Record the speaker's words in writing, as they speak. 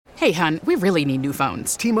Hey, hon, we really need new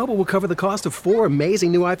phones. T-Mobile will cover the cost of 4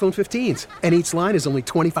 amazing new iPhone 15s, and each line is only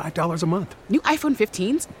 $25 a month. New iPhone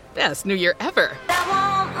 15s? Best new year ever.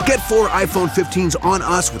 Get 4 iPhone 15s on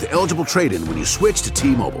us with eligible trade-in when you switch to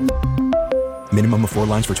T-Mobile. Minimum of 4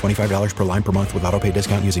 lines for $25 per line per month with autopay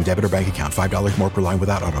discount using debit or bank account. $5 more per line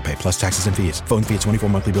without autopay, plus taxes and fees. Phone fee at 24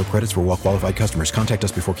 monthly bill credits for well-qualified customers. Contact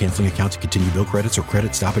us before canceling account to continue bill credits or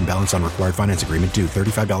credit stop and balance on required finance agreement due.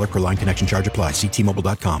 $35 per line connection charge applies. See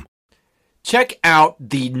T-Mobile.com. Check out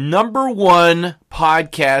the #1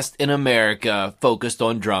 podcast in America focused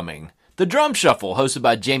on drumming, The Drum Shuffle, hosted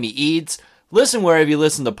by Jamie Eads. Listen wherever you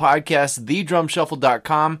listen to podcasts,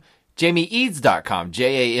 thedrumshuffle.com, jamieeads.com,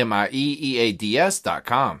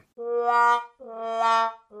 JAMIEEADS.com.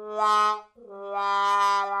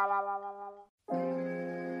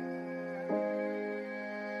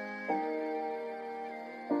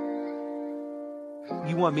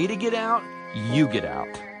 You want me to get out? You get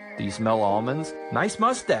out. Do you smell almonds? Nice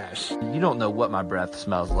mustache. You don't know what my breath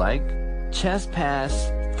smells like. Chest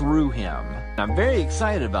pass through him. I'm very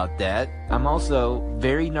excited about that. I'm also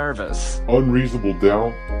very nervous. Unreasonable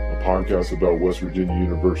Doubt, a podcast about West Virginia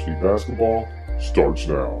University basketball, starts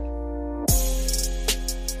now.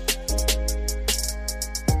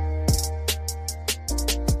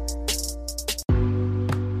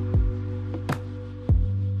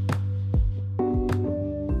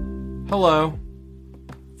 Hello.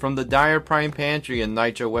 From the Dyer Prime Pantry in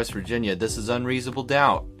Nitro, West Virginia, this is Unreasonable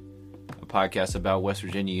Doubt, a podcast about West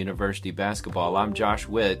Virginia University basketball. I'm Josh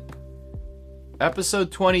Witt.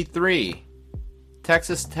 Episode 23,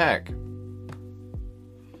 Texas Tech.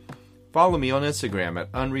 Follow me on Instagram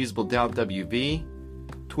at UnreasonableDoubtWV,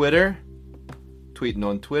 Twitter, tweeting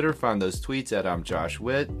on Twitter, find those tweets at I'm Josh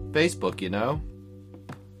Witt, Facebook, you know.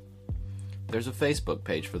 There's a Facebook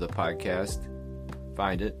page for the podcast.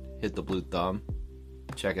 Find it, hit the blue thumb.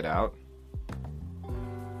 Check it out.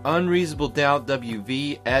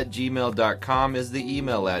 UnreasonableDoubtWV at gmail.com is the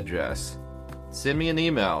email address. Send me an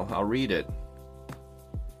email. I'll read it.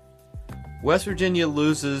 West Virginia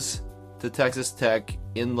loses to Texas Tech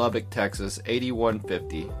in Lubbock, Texas,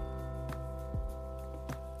 81-50.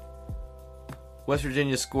 West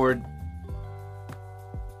Virginia scored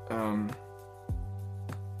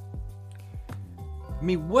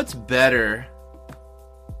what's better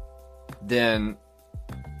than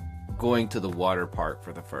going to the water park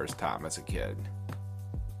for the first time as a kid?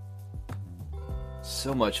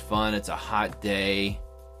 So much fun. It's a hot day.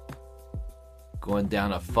 Going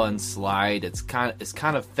down a fun slide. It's kind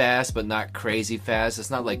of fast, but not crazy fast. It's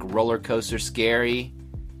not like roller coaster scary.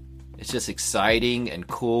 It's just exciting and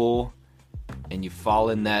cool. And you fall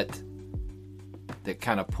in that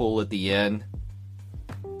kind of pool at the end.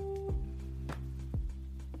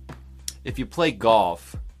 If you play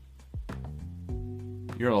golf,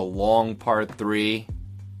 you're in a long par 3,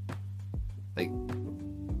 like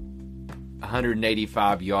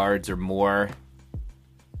 185 yards or more,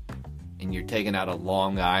 and you're taking out a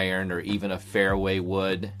long iron or even a fairway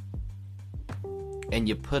wood, and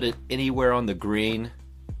you put it anywhere on the green.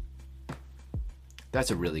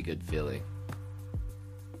 That's a really good feeling.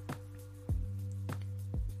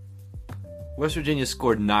 West Virginia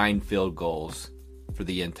scored 9 field goals for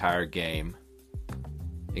the entire game,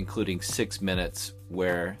 including 6 minutes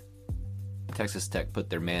where Texas Tech put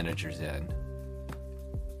their managers in.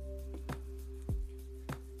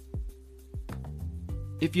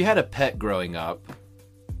 If you had a pet growing up,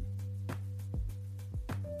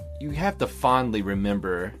 you have to fondly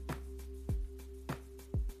remember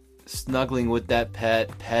snuggling with that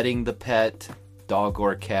pet, petting the pet, dog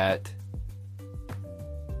or cat.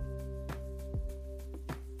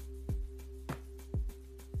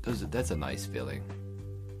 That's a nice feeling.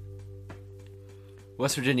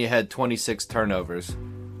 West Virginia had 26 turnovers.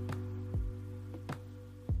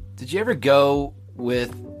 Did you ever go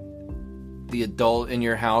with the adult in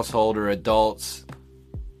your household or adults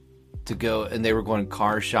to go and they were going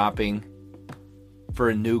car shopping for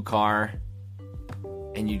a new car,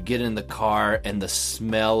 and you'd get in the car and the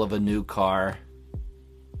smell of a new car?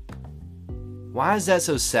 Why is that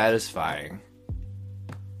so satisfying?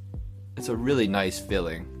 It's a really nice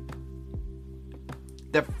feeling.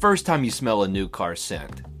 That first time you smell a new car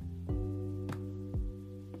scent.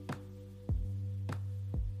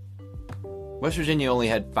 West Virginia only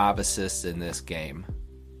had 5 assists in this game.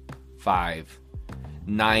 5.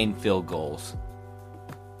 9 field goals.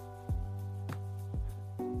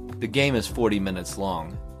 The game is 40 minutes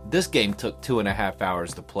long. This game took 2.5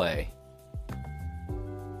 hours to play.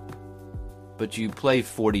 But you play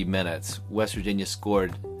 40 minutes. West Virginia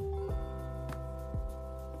scored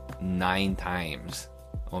 9 times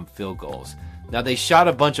on field goals. Now, they shot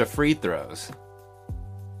a bunch of free throws,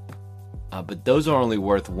 but those are only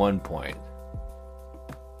worth 1 point.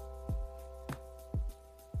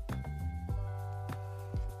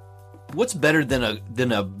 What's better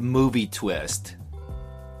than a movie twist?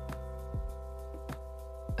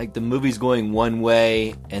 Like the movie's going one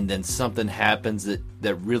way and then something happens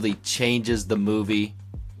that really changes the movie.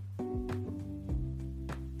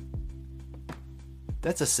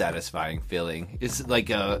 That's a satisfying feeling. It's like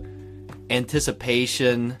a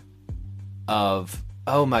anticipation of,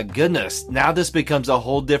 oh my goodness, now this becomes a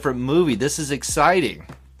whole different movie. This is exciting.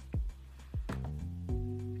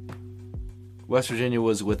 West Virginia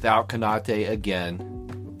was without Konate again.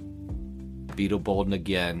 Beetle Bolden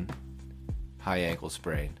again. High ankle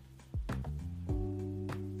sprain.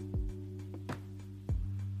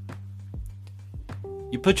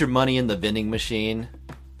 You put your money in the vending machine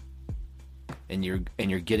and you're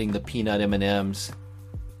getting the peanut M&Ms,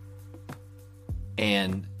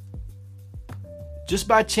 and just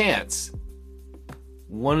by chance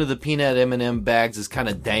one of the peanut M&M bags is kind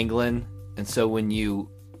of dangling, and so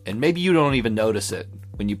and maybe you don't even notice it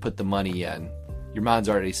when you put the money in. Your mind's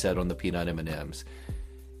already set on the peanut M&Ms.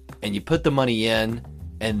 And you put the money in,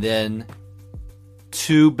 and then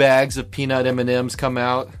 2 bags of peanut M&Ms come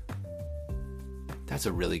out. That's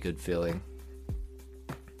a really good feeling.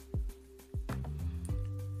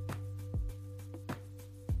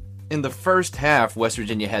 In the first half, West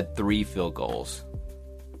Virginia had 3 field goals.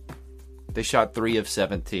 They shot 3 of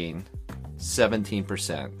 17,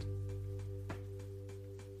 17%.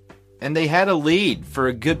 And they had a lead for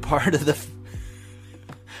a good part of the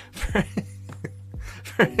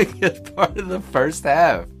for a good part of the first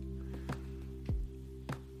half.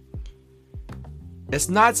 It's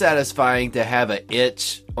not satisfying to have an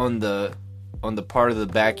itch on the part of the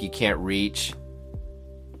back you can't reach.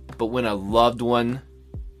 But when a loved one,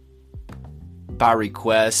 by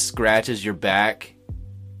request, scratches your back,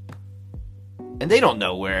 and they don't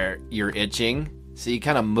know where you're itching, so you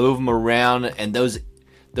kind of move them around, and those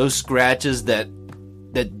scratches that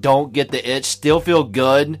don't get the itch still feel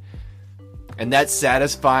good, and that's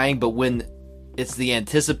satisfying. But when it's the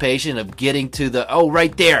anticipation of getting to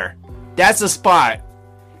right there, that's the spot,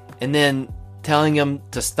 and then telling them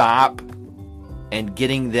to stop and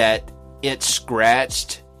getting that itch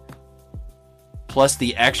scratched, plus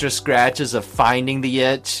the extra scratches of finding the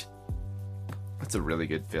itch, that's a really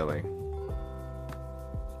good feeling.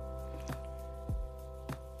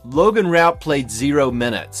 Logan Rout played 0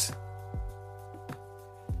 minutes.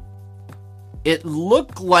 It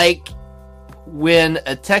looked like when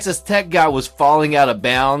a Texas Tech guy was falling out of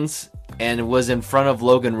bounds and was in front of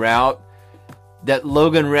Logan Rout, that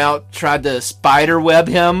Logan Rout tried to spiderweb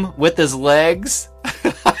him with his legs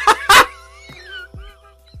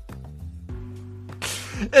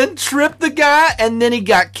and tripped the guy, and then he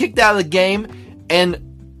got kicked out of the game,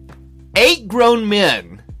 and 8 grown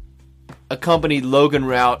men accompanied Logan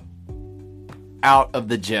Rout out of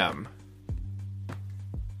the gym.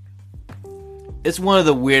 It's one of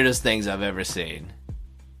the weirdest things I've ever seen.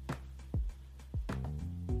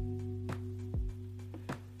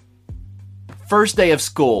 First day of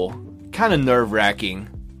school, kind of nerve-wracking,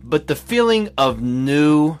 but the feeling of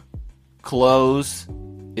new clothes,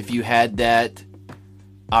 if you had that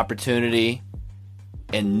opportunity,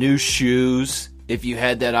 and new shoes, if you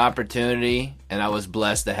had that opportunity, and I was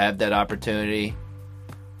blessed to have that opportunity,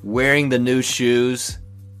 wearing the new shoes,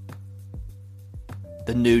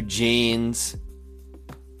 the new jeans,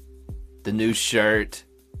 the new shirt,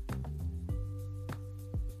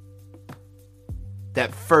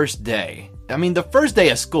 that first day. I mean, the first day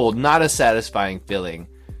of school, not a satisfying feeling.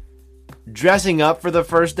 Dressing up for the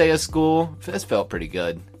first day of school, this felt pretty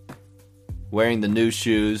good. Wearing the new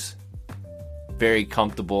shoes, very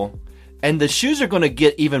comfortable. And the shoes are going to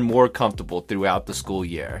get even more comfortable throughout the school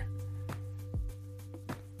year.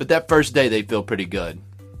 But that first day, they feel pretty good.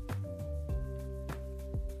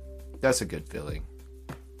 That's a good feeling.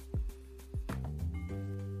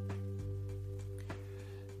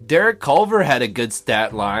 Derek Culver had a good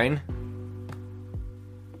stat line.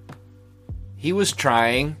 He was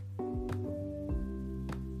trying.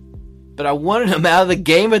 But I wanted him out of the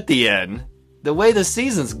game at the end. The way the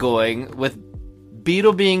season's going, with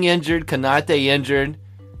Beetle being injured, Konate injured,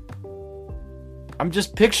 I'm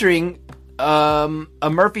just picturing a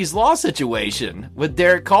Murphy's Law situation with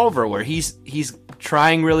Derek Culver, where he's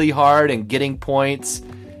trying really hard and getting points,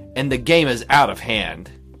 and the game is out of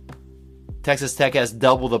hand. Texas Tech has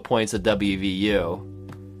double the points of WVU.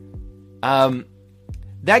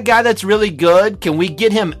 That guy that's really good, can we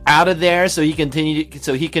get him out of there so he can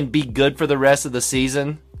be good for the rest of the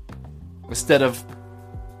season, instead of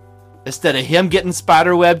instead of him getting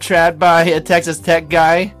spiderweb trapped by a Texas Tech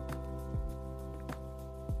guy.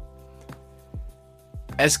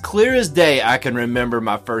 As clear as day, I can remember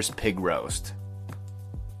my first pig roast.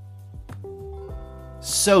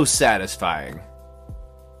 So satisfying.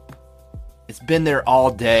 It's been there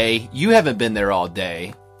all day. You haven't been there all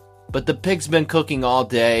day, but the pig's been cooking all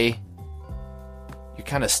day. You're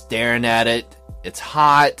kind of staring at it. It's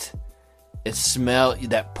hot. It smells,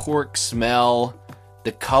 that pork smell,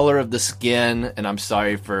 the color of the skin. And I'm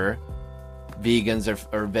sorry for vegans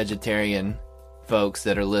or vegetarian folks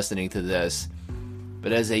that are listening to this,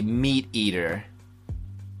 but as a meat eater,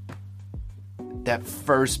 that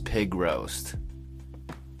first pig roast,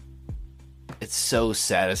 it's so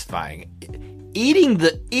satisfying. Eating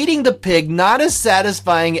the pig, not as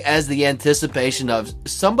satisfying as the anticipation of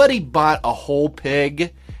somebody bought a whole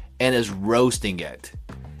pig and is roasting it,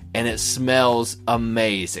 and it smells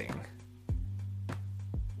amazing.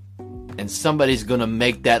 And somebody's gonna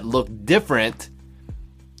make that look different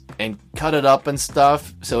and cut it up and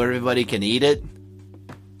stuff so everybody can eat it.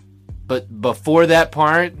 But before that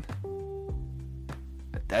part,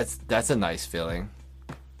 that's a nice feeling.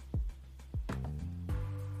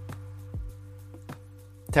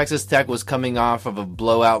 Texas Tech was coming off of a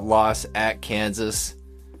blowout loss at Kansas,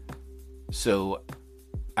 so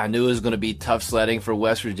I knew it was going to be tough sledding for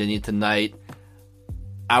West Virginia tonight.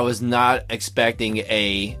 I was not expecting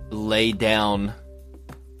a lay down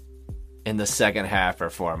in the second half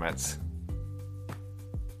performance.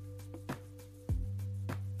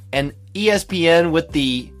 And ESPN, with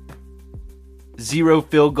the 0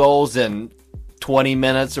 field goals in 20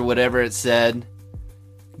 minutes or whatever it said,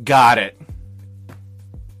 got it.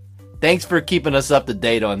 Thanks for keeping us up to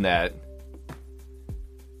date on that.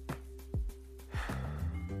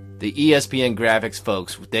 The ESPN graphics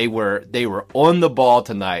folks, they were on the ball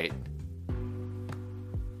tonight.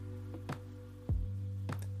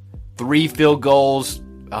 3 field goals,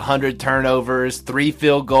 100 turnovers, 3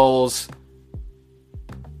 field goals,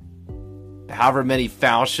 however many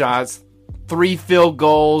foul shots, 3 field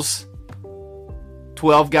goals,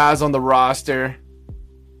 12 guys on the roster.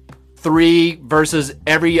 3 versus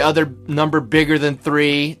every other number bigger than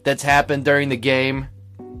 3 that's happened during the game.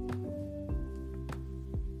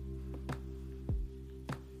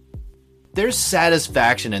 There's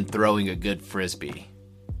satisfaction in throwing a good frisbee.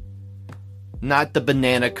 Not the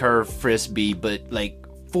banana curve frisbee, but like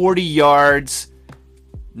 40 yards,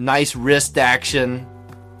 nice wrist action.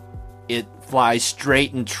 It flies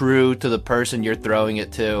straight and true to the person you're throwing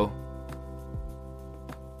it to.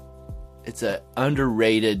 It's an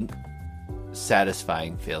underrated,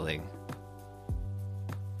 satisfying feeling.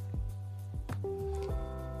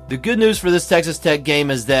 The good news for this Texas Tech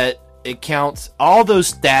game is that it counts all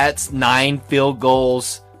those stats, 9 field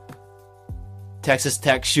goals, Texas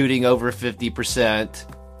Tech shooting over 50%,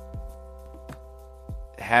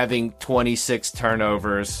 having 26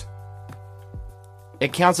 turnovers.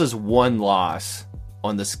 It counts as 1 loss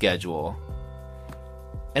on the schedule.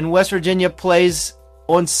 And West Virginia plays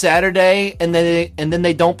on Saturday, and then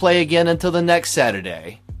they don't play again until the next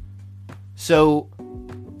Saturday. So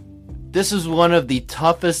this is one of the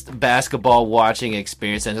toughest basketball watching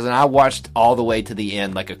experiences, and I watched all the way to the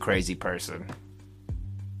end like a crazy person.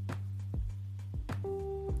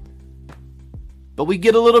 But we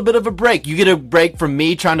get a little bit of a break. You get a break from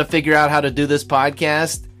me trying to figure out how to do this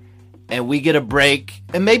podcast, and we get a break,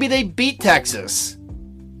 and maybe they beat Texas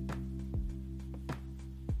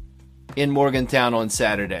in Morgantown on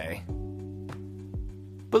Saturday.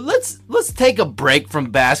 But let's take a break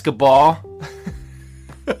from basketball.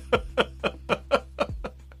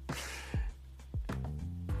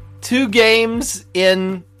 2 games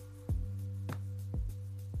in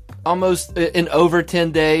over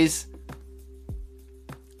 10 days.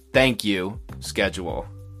 Thank you, schedule.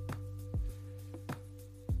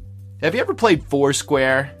 Have you ever played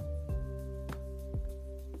Foursquare?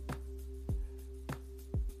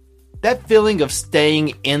 That feeling of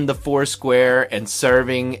staying in the Foursquare and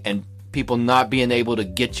serving and people not being able to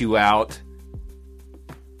get you out,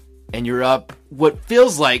 and you're up what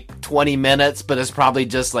feels like 20 minutes, but it's probably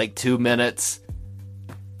just like 2 minutes,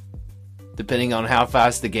 depending on how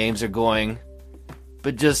fast the games are going.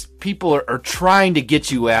 But just people are trying to get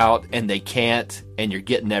you out, and they can't, and you're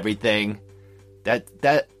getting everything.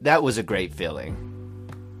 That was a great feeling.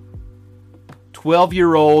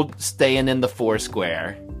 12-year-old staying in the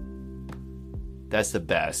Foursquare. That's the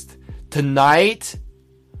best. Tonight,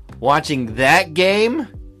 watching that game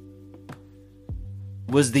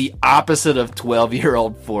was the opposite of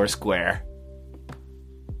 12-year-old Foursquare.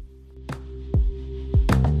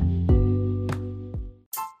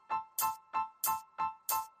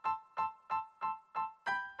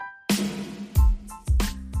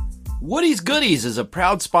 Woody's Goodies is a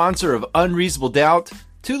proud sponsor of Unreasonable Doubt.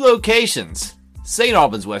 2 locations, St.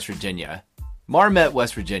 Albans, West Virginia, Marmet,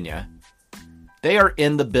 West Virginia. They are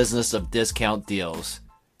in the business of discount deals.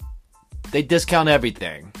 They discount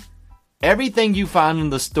everything. Everything you find in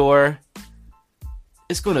the store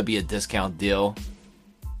is going to be a discount deal.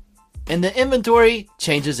 And the inventory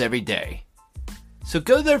changes every day. So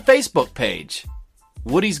go to their Facebook page,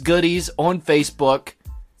 Woody's Goodies on Facebook.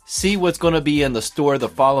 See what's going to be in the store the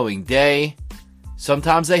following day.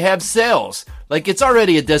 Sometimes they have sales. Like, it's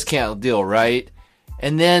already a discount deal, right?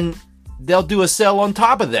 And then they'll do a sale on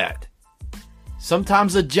top of that.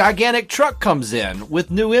 Sometimes a gigantic truck comes in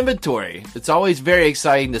with new inventory. It's always very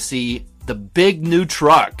exciting to see the big new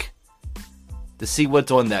truck, to see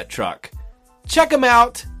what's on that truck. Check them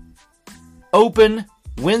out. Open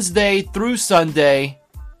Wednesday through Sunday.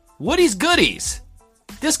 Woody's Goodies.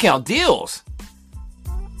 Discount deals.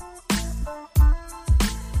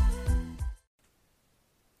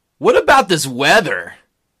 What about this weather?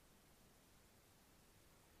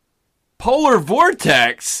 Polar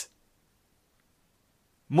vortex?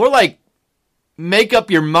 More like make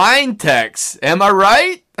up your mind text. Am I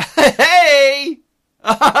right? Hey!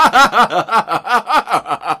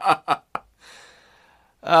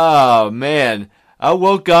 Oh, man. I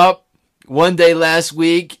woke up one day last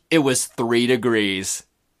week. It was 3 degrees.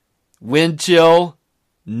 Wind chill,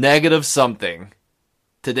 negative something.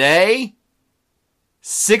 Today,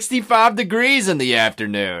 65 degrees in the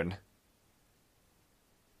afternoon.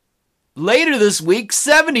 Later this week,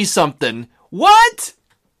 70 something. What?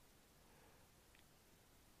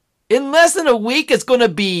 In less than a week, it's going to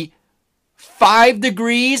be 5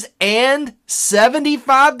 degrees and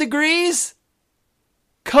 75 degrees?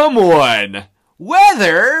 Come on.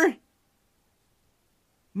 Weather?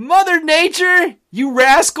 Mother Nature, you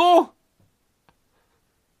rascal.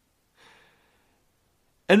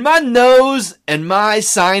 And my nose and my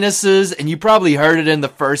sinuses, and you probably heard it in the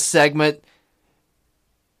first segment,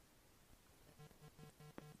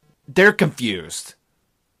 they're confused.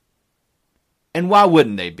 And why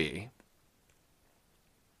wouldn't they be?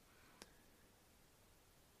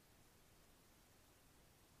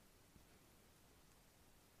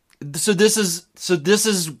 So this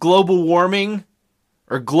is global warming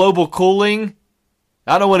or global cooling.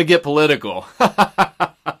 I don't want to get political.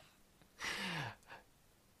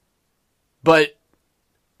 But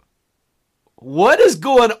what is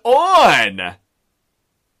going on?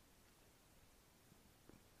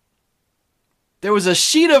 There was a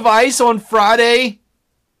sheet of ice on Friday.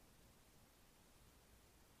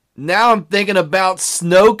 Now I'm thinking about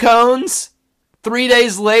snow cones 3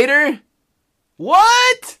 days later.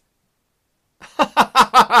 What?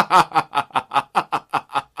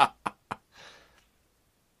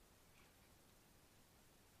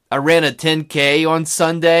 I ran a 10K on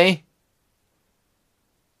Sunday.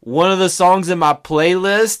 One of the songs in my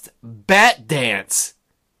playlist, Bat Dance.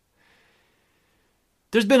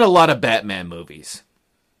 There's been a lot of Batman movies.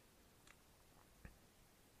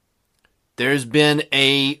 There's been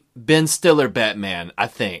a Ben Stiller Batman, I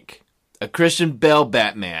think. A Christian Bale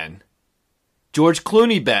Batman. George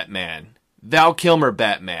Clooney Batman. Val Kilmer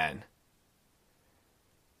Batman.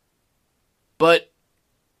 But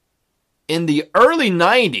in the early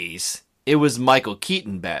 90s, it was Michael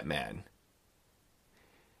Keaton Batman.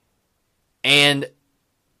 And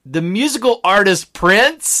the musical artist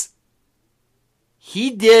Prince, he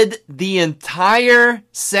did the entire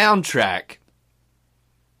soundtrack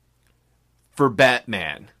for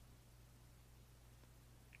Batman.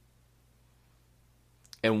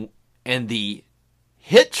 And the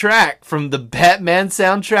hit track from the Batman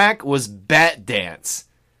soundtrack was Bat Dance.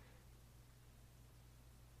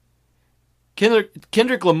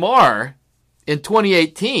 Kendrick Lamar in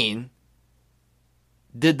 2018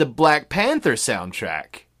 did the Black Panther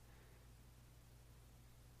soundtrack.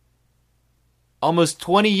 Almost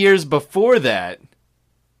 20 years before that.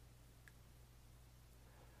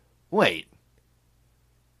 Wait.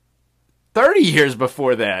 30 years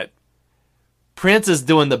before that. Prince is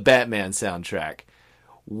doing the Batman soundtrack.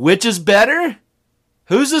 Which is better?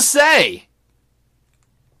 Who's to say?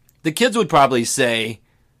 The kids would probably say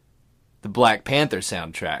the Black Panther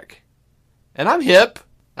soundtrack. And I'm hip.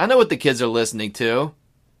 I know what the kids are listening to.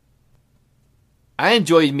 I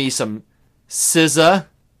enjoyed me some SZA.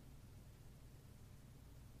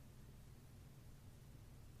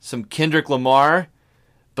 Some Kendrick Lamar.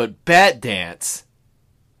 But Bat Dance.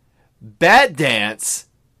 Bat Dance.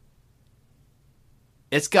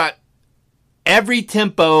 It's got every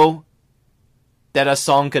tempo that a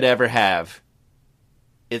song could ever have.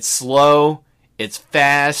 It's slow. It's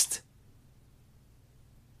fast.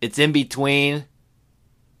 It's in between.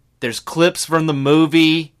 There's clips from the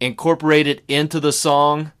movie incorporated into the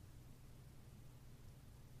song.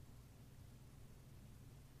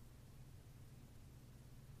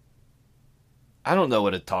 I don't know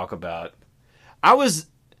what to talk about. I was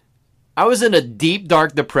in a deep,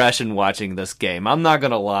 dark depression watching this game. I'm not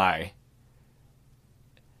going to lie.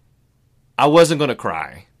 I wasn't going to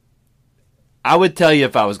cry. I would tell you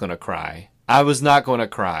if I was going to cry. I was not going to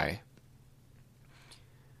cry.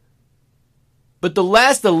 But the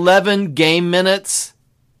last 11 game minutes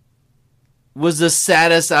was the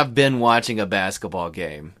saddest I've been watching a basketball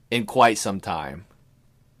game in quite some time.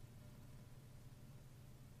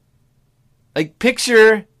 Like,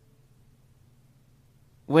 picture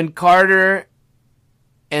when Carter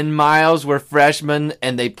and Miles were freshmen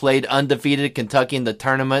and they played undefeated Kentucky in the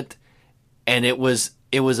tournament, and it was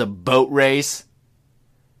a boat race.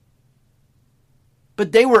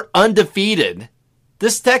 But they were undefeated.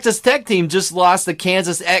 This Texas Tech team just lost to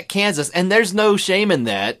Kansas at Kansas, and there's no shame in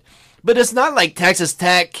that. But it's not like Texas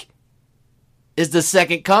Tech is the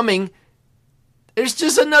second coming. There's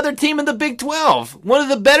just another team in the Big 12. One of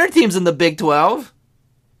the better teams in the Big 12.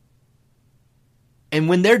 And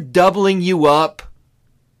when they're doubling you up,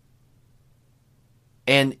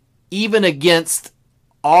 and even against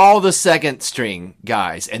all the second string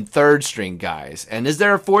guys and third string guys, and is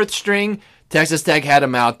there a fourth string? Texas Tech had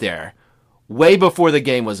them out there way before the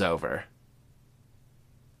game was over.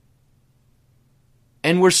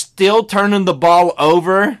 And we're still turning the ball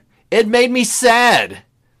over. It made me sad.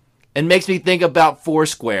 It makes me think about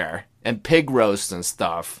Foursquare and pig roasts and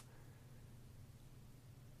stuff.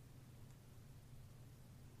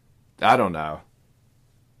 I don't know.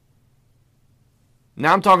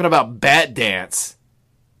 Now I'm talking about Bat Dance.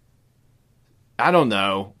 I don't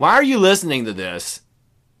know. Why are you listening to this?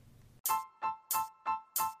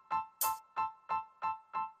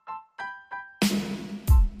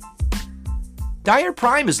 Dyer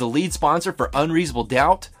Prime is the lead sponsor for Unreasonable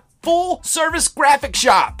Doubt Full Service Graphic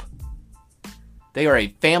Shop. They are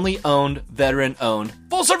a family-owned, veteran-owned,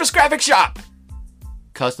 full-service graphic shop.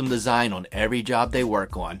 Custom design on every job they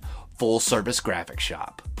work on. Full-service graphic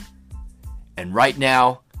shop. And right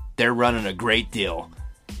now, they're running a great deal.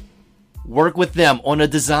 Work with them on a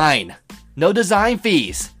design. No design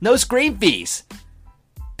fees. No screen fees.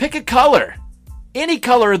 Pick a color. Any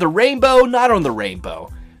color of the rainbow, not on the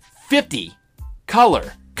rainbow. 50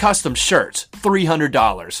 color custom shirts,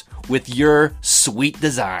 $300 with your sweet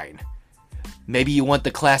design. Maybe you want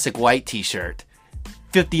the classic white t-shirt.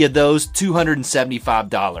 50 of those,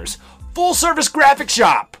 $275. Full service graphic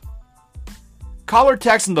shop. Call or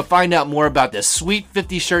text them to find out more about this sweet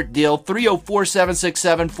 50 shirt deal.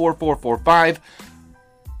 304-767-4445.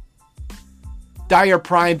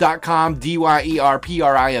 DyerPrime.com.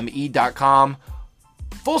 DYERPRIME.com.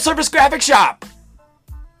 Full service graphic shop.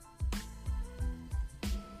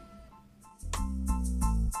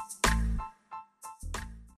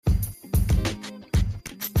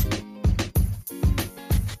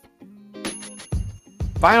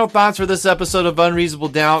 Final thoughts for this episode of Unreasonable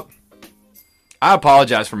Doubt. I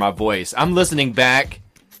apologize for my voice. I'm listening back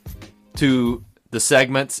to the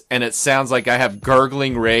segments, and it sounds like I have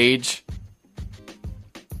gurgling rage.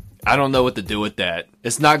 I don't know what to do with that.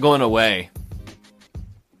 It's not going away.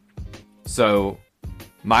 So,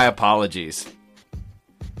 my apologies.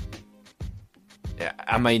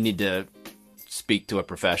 I may need to speak to a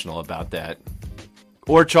professional about that.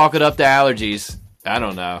 Or chalk it up to allergies. I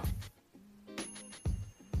don't know.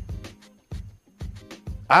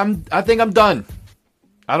 I think I'm done.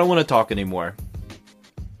 I don't want to talk anymore.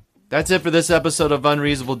 That's it for this episode of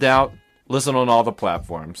Unreasonable Doubt. Listen on all the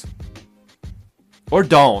platforms. Or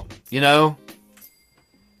don't, you know?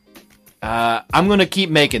 I'm going to keep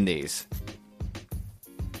making these.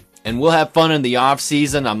 And we'll have fun in the off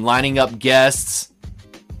season. I'm lining up guests.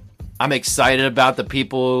 I'm excited about the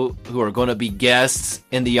people who are going to be guests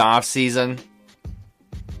in the off season.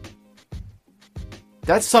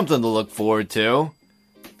 That's something to look forward to.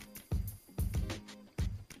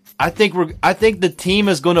 I think the team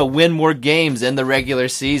is going to win more games in the regular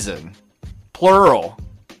season. Plural.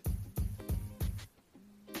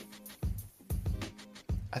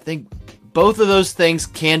 I think both of those things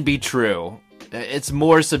can be true. It's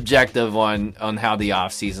more subjective on how the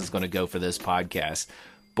offseason is going to go for this podcast.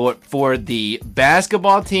 But for the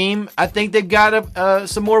basketball team, I think they've got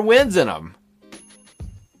some more wins in them.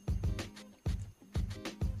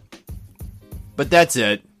 But that's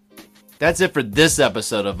it. That's it for this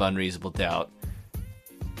episode of Unreasonable Doubt.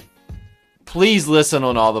 Please listen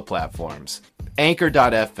on all the platforms.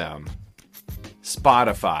 Anchor.fm,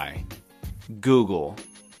 Spotify, Google,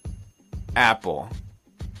 Apple,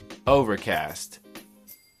 Overcast,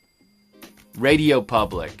 Radio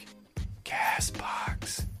Public,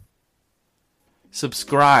 CastBox.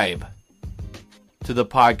 Subscribe to the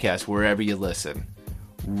podcast wherever you listen.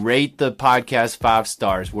 Rate the podcast 5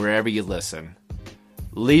 stars wherever you listen.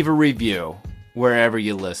 Leave a review wherever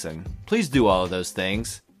you listen. Please do all of those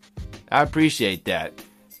things. I appreciate that.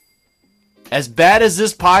 As bad as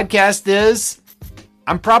this podcast is,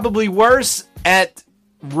 I'm probably worse at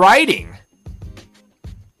writing.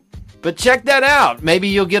 But check that out. Maybe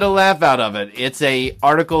you'll get a laugh out of it. It's an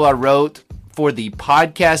article I wrote for the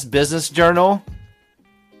Podcast Business Journal.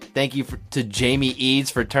 Thank you to Jamie Eads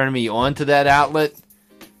for turning me on to that outlet.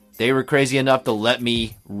 They were crazy enough to let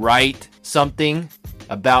me write something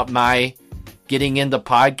about my getting into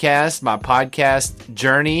podcasts, my podcast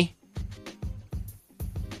journey.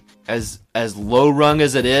 As low rung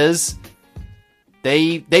as it is,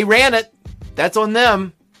 they ran it. That's on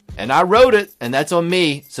them. And I wrote it, and that's on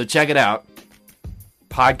me. So check it out.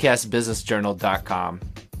 Podcastbusinessjournal.com.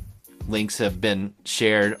 Links have been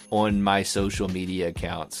shared on my social media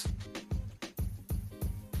accounts.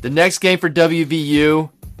 The next game for WVU,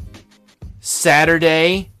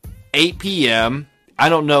 Saturday, 8 p.m. I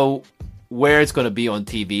don't know where it's going to be on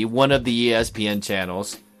TV. One of the ESPN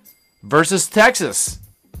channels. Versus Texas.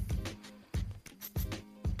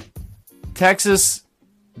 Texas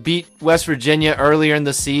beat West Virginia earlier in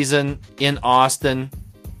the season in Austin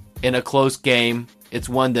in a close game. It's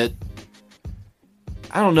one that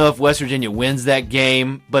I don't know if West Virginia wins that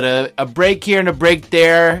game, but a break here and a break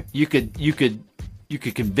there, you could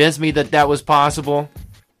convince me that was possible.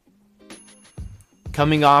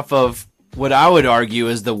 Coming off of what I would argue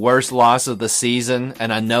is the worst loss of the season,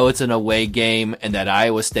 and I know it's an away game and that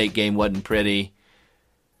Iowa State game wasn't pretty,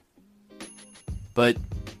 but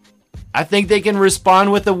I think they can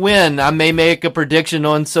respond with a win. I may make a prediction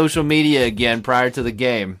on social media again prior to the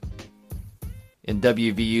game in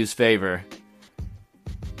WVU's favor.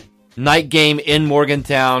 Night game in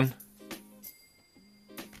Morgantown.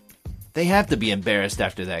 They have to be embarrassed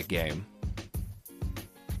after that game.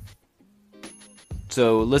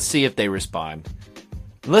 So let's see if they respond.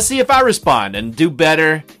 Let's see if I respond and do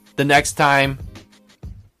better the next time.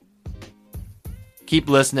 Keep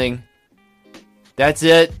listening. That's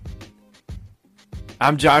it.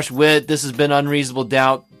 I'm Josh Witt. This has been Unreasonable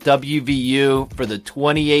Doubt. WVU for the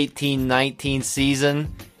 2018-19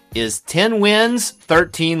 season is 10 wins,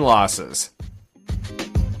 13 losses.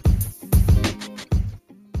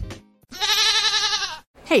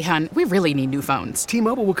 Hey, hon, we really need new phones.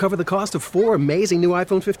 T-Mobile will cover the cost of 4 amazing new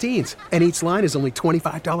iPhone 15s, and each line is only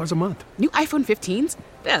 $25 a month. New iPhone 15s?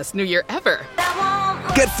 Best new year ever.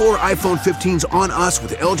 Get 4 iPhone 15s on us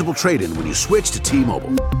with eligible trade-in when you switch to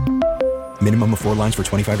T-Mobile. Minimum of 4 lines for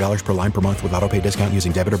 $25 per line per month with autopay discount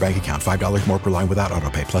using debit or bank account. $5 more per line without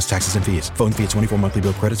autopay, plus taxes and fees. Phone fee at 24 monthly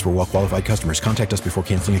bill credits for well-qualified customers. Contact us before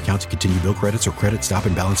canceling account to continue bill credits or credit stop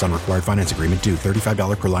and balance on required finance agreement due.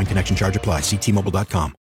 $35 per line connection charge applies. See T-Mobile.com.